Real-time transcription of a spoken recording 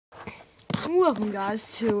Welcome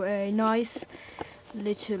guys to a nice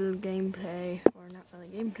little gameplay, or not really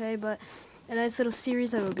gameplay, but a nice little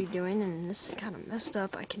series I will be doing, and this is kind of messed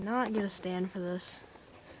up. I cannot get a stand for this.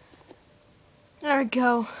 There we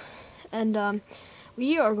go. And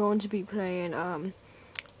we are going to be playing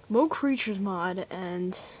Mo Creatures mod,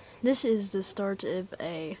 and this is the start of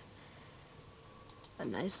a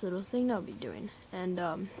nice little thing I'll be doing.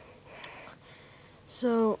 And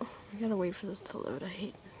so I gotta wait for this to load. I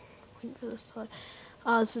hate waiting for this to load.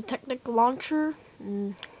 It's a Technic launcher.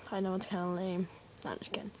 I know it's kind of lame. Not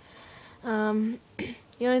just kidding. The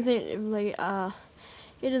only thing, like,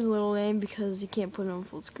 it is a little lame because you can't put it on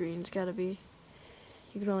full screen. It's gotta be,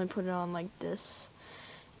 you can only put it on like this.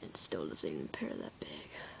 It still doesn't even appear that big.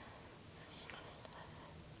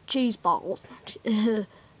 Cheese balls. We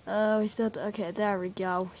still have to, okay, there we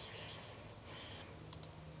go.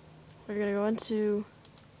 We're gonna go into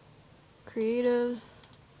creative,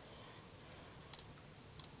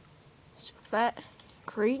 super fat,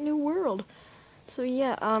 create new world. So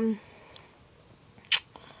yeah,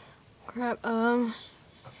 crap,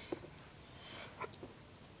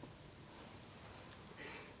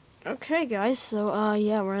 okay guys, so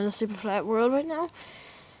yeah, we're in a super flat world right now,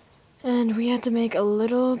 and we have to make a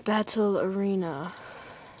little battle arena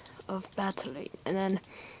of battling, and then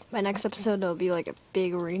my next episode there'll be like a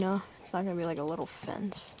big arena. It's not gonna be like a little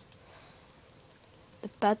fence. The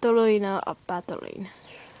battle arena of battling.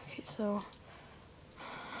 Okay, so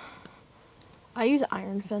I use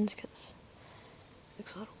iron fence because it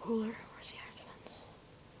looks a little cooler. Where's the iron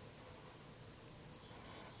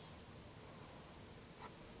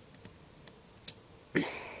fence?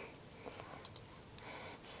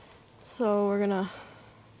 So we're gonna,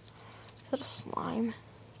 is that a slime?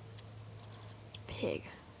 Pig.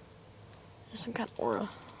 There's some kind of aura.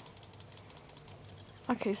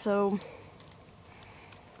 Okay, so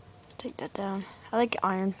take that down. I like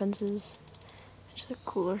iron fences. They just look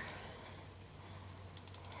cooler.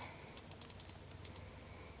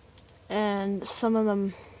 And some of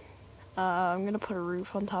them, I'm gonna put a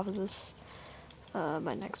roof on top of this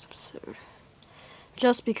my next episode.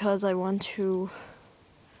 Just because I want to,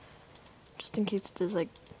 just in case there's like,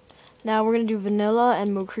 now we're gonna do vanilla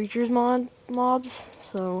and Mo Creatures mobs,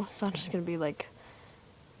 so it's not just gonna be like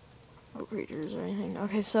Mo Creatures or anything.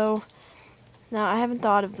 Okay, so now I haven't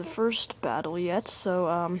thought of the first battle yet, so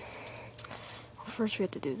well, first we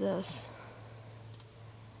have to do this.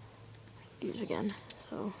 These again.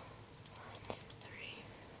 So 1,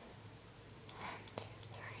 2,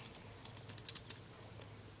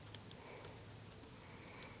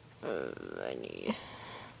 3. I need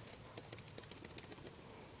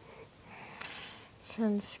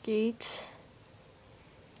fence gate.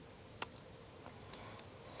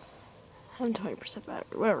 I'm 20%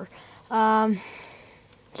 battery, whatever.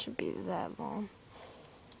 Should be that long.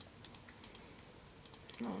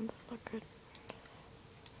 No, it doesn't look good.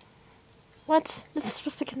 What? This is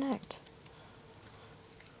supposed to connect.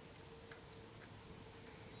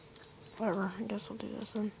 Whatever, I guess we'll do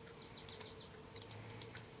this then.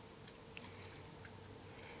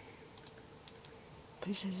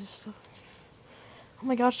 Please say this stuff. Oh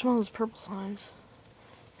my gosh, some of those purple slimes.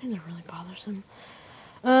 These are really bothersome.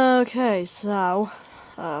 Okay, so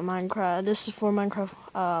Minecraft. This is for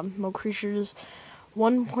Minecraft Mo Creatures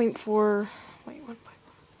 1.4. Wait,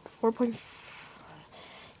 4.4.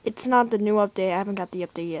 It's not the new update. I haven't got the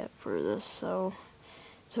update yet for this, so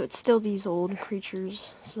it's still these old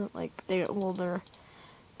creatures. So like they're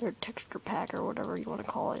texture pack or whatever you want to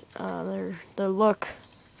call it. Their look,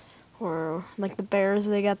 or like the bears,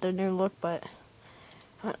 they got their new look, but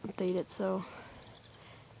I haven't updated, so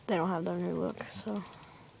they don't have their new look. So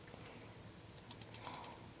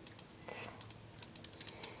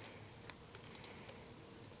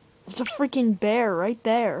there's a freaking bear right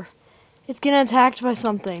there. It's getting attacked by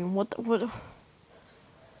something. What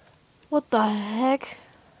the heck?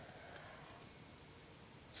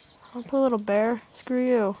 I'll put a little bear. Screw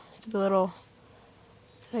you. Stupid little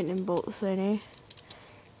lightning bolt thingy.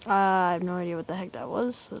 I have no idea what the heck that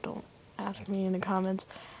was, so don't ask me in the comments.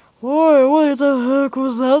 Why, what the heck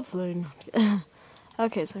was that thing?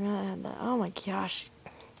 Okay, so I'm gonna add that. Oh my gosh.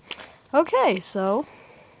 Okay, so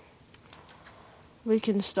we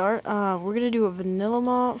can start. We're gonna do a vanilla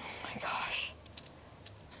mob. Oh my gosh.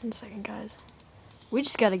 1 second, guys. We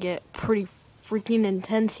just gotta get pretty freaking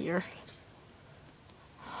intense here.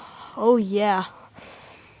 Oh yeah.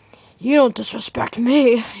 You don't disrespect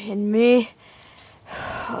me. And me.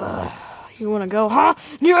 You wanna go, huh?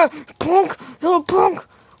 Yeah, punk! Little punk!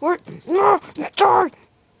 Where? No! Die!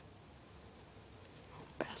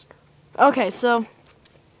 Bastard. Okay, so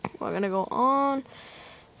we're gonna go on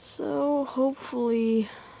So hopefully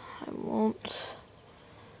I won't.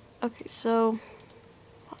 Okay, so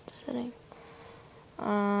what setting?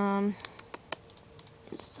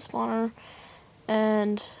 It's the spawner,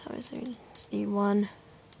 and obviously we just need one.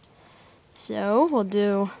 So we'll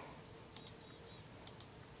do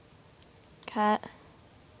cat.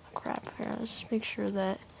 Oh, crap! Here, let's make sure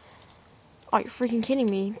that. Oh, you're freaking kidding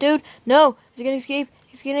me, dude! No, he's gonna escape.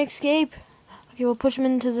 He's gonna escape. Okay, we'll push him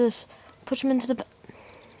into this. Push him into the.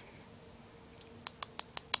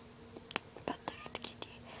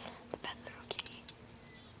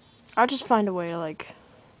 I'll just find a way to like.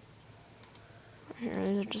 Here,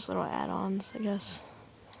 these are just little add-ons, I guess.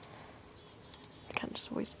 Kind of just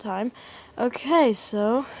a waste of time. Okay,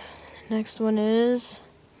 so next one is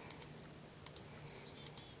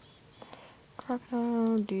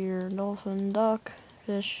crocodile, deer, dolphin, duck,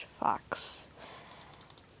 fish, fox.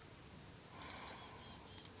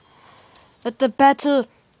 Let the battle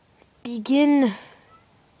begin.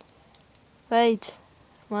 Wait,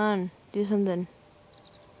 come on, do something.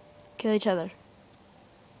 Kill each other.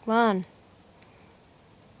 Come on.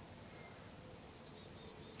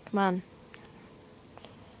 Come on.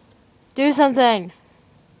 Do something.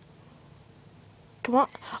 Come on.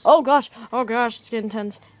 Oh gosh. Oh gosh. It's getting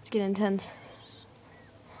intense. It's getting intense.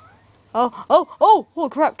 Oh, holy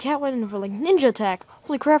crap. Cat went in for like ninja attack.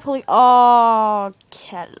 Holy crap. Oh,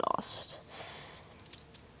 cat lost.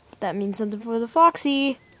 That means something for the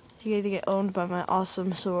foxy. You get to get owned by my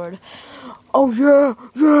awesome sword. Oh yeah.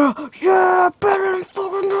 Better than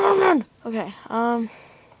fucking Norman. Okay,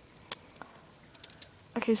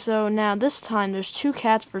 okay, so now this time there's 2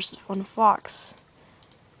 cats versus 1 fox.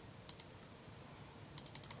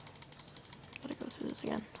 Gotta go through this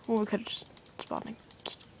again. Well, we could have just spawned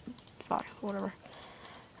just fox, whatever.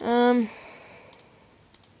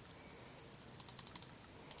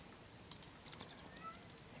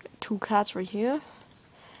 2 cats right here.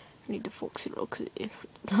 I need the foxy loxy.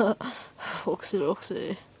 Foxy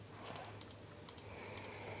loxy.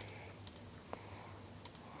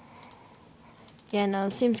 Yeah, no,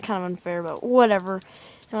 it seems kind of unfair, but whatever.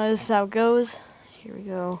 You know, this is how it goes. Here we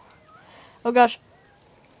go. Oh gosh.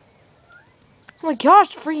 Oh my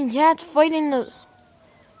gosh, freaking cat's fighting the...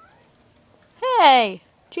 Hey!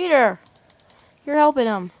 Cheater! You're helping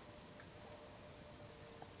him.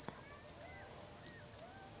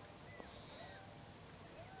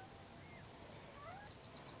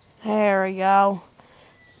 There we go.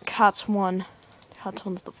 Cats won. Cats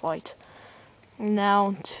wins the fight.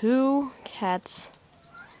 Now 2 cats.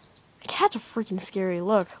 The cats are freaking scary.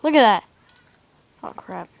 Look at that. Oh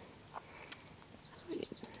crap.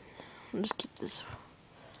 I'll just keep this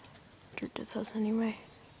dirt with us anyway.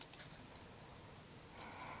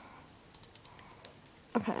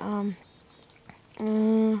 Okay,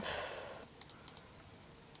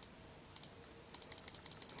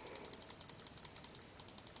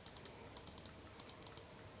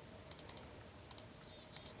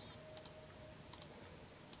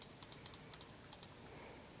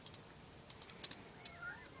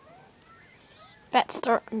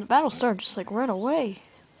 the battle started just like right away.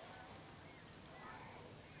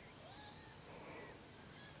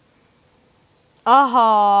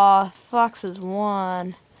 Aha! Foxes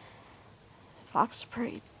won. Fox is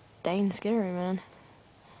pretty dang scary, man.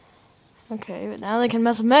 Okay, but now they can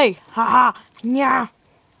mess with me. Haha! Yeah!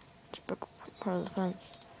 Just broke part of the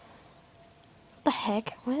fence. What the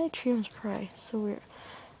heck? Why do they treat them as prey? It's so weird.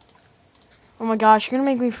 Oh my gosh, you're gonna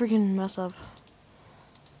make me freaking mess up.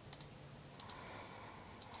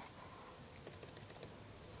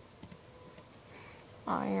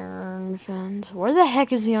 Iron fence. Where the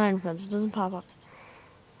heck is the iron fence? It doesn't pop up.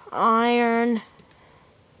 Iron.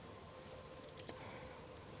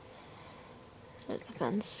 There's the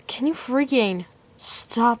fence. Can you freaking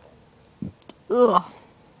stop? Ugh. Oh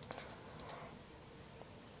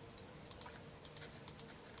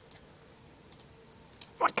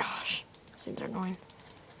my gosh. These things are annoying.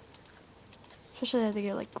 Especially if they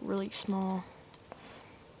get like really small.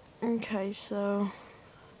 Okay, so.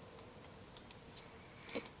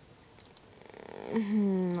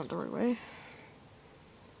 Not the right way.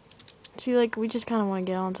 See, like, we just kind of want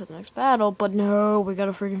to get on to the next battle, but no, we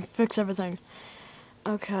gotta freaking fix everything.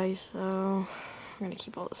 Okay, so I'm gonna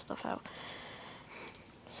keep all this stuff out.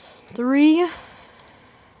 3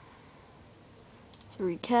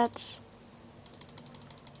 cats.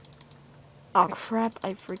 Oh crap,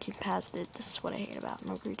 I freaking passed it. This is what I hate about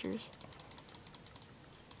no creatures.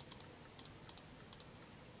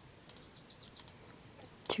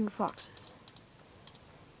 Two foxes.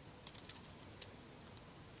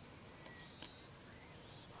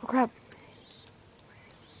 Oh crap.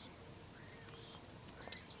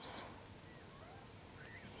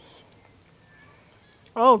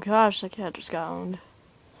 Oh gosh, that cat just got owned.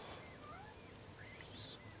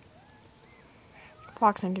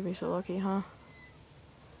 Fox ain't gonna be so lucky, huh?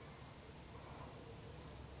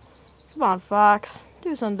 Come on, Fox.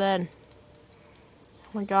 Do something. Oh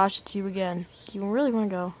my gosh, it's you again. Do you really want to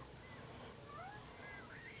go?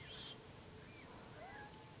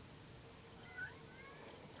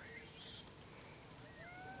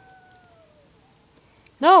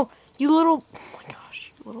 No! You little... Oh my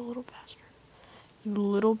gosh, you little bastard. You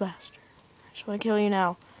little bastard. I just want to kill you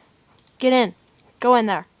now. Get in. Go in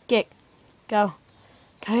there. Get. Go.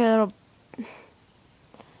 Go, you little...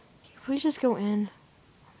 Please just go in.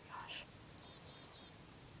 Oh my gosh.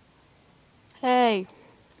 Hey.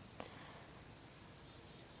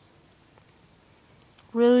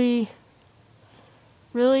 Really?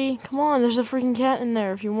 Really? Come on, there's a freaking cat in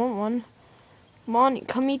there if you want one. Come on,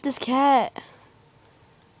 come eat this cat. Oh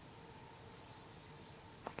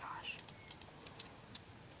my gosh.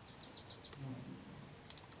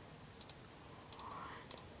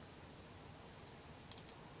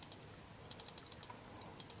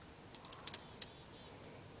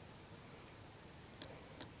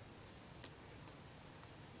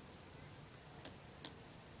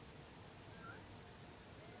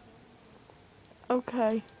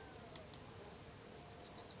 Okay.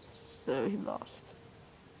 So he lost.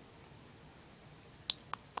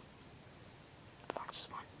 Fox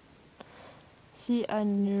won. See, I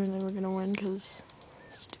knew they were gonna win because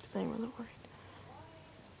stupid thing wasn't working.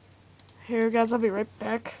 Here, guys, I'll be right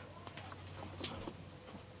back.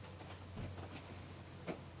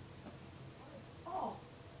 Oh,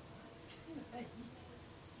 I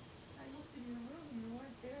looked in your room and you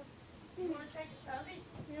weren't there. You want to take a selfie?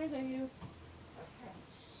 Here, thank you.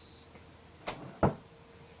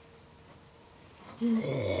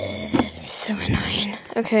 So annoying.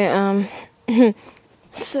 Okay,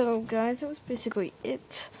 so guys, that was basically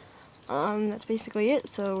it. That's basically it.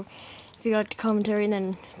 So if you liked the commentary,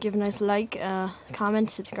 then give a nice like,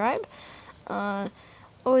 comment, subscribe.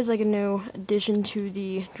 Always like a new addition to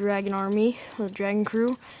the Dragon Army, or the Dragon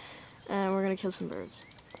Crew. And we're gonna kill some birds.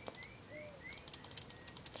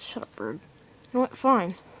 Shut up, bird. You know what?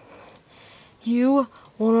 Fine. You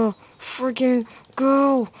wanna freaking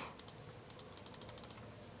go?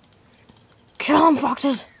 Kill them,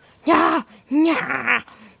 foxes! Yeah! Yeah!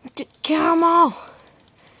 Kill them all!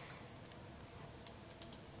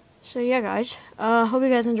 So yeah, guys. Hope you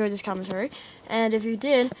guys enjoyed this commentary. And if you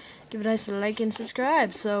did, give it a nice like and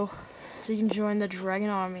subscribe so you can join the Dragon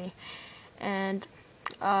Army. And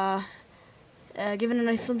give it a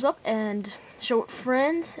nice thumbs up and show it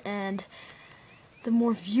friends. And the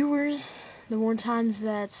more viewers, the more times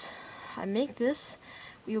that I make this,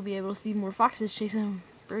 you'll be able to see more foxes chasing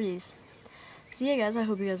birdies. So yeah, guys, I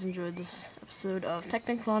hope you guys enjoyed this episode of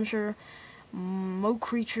Technic Launcher Mo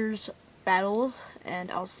Creatures Battles, and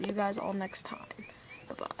I'll see you guys all next time.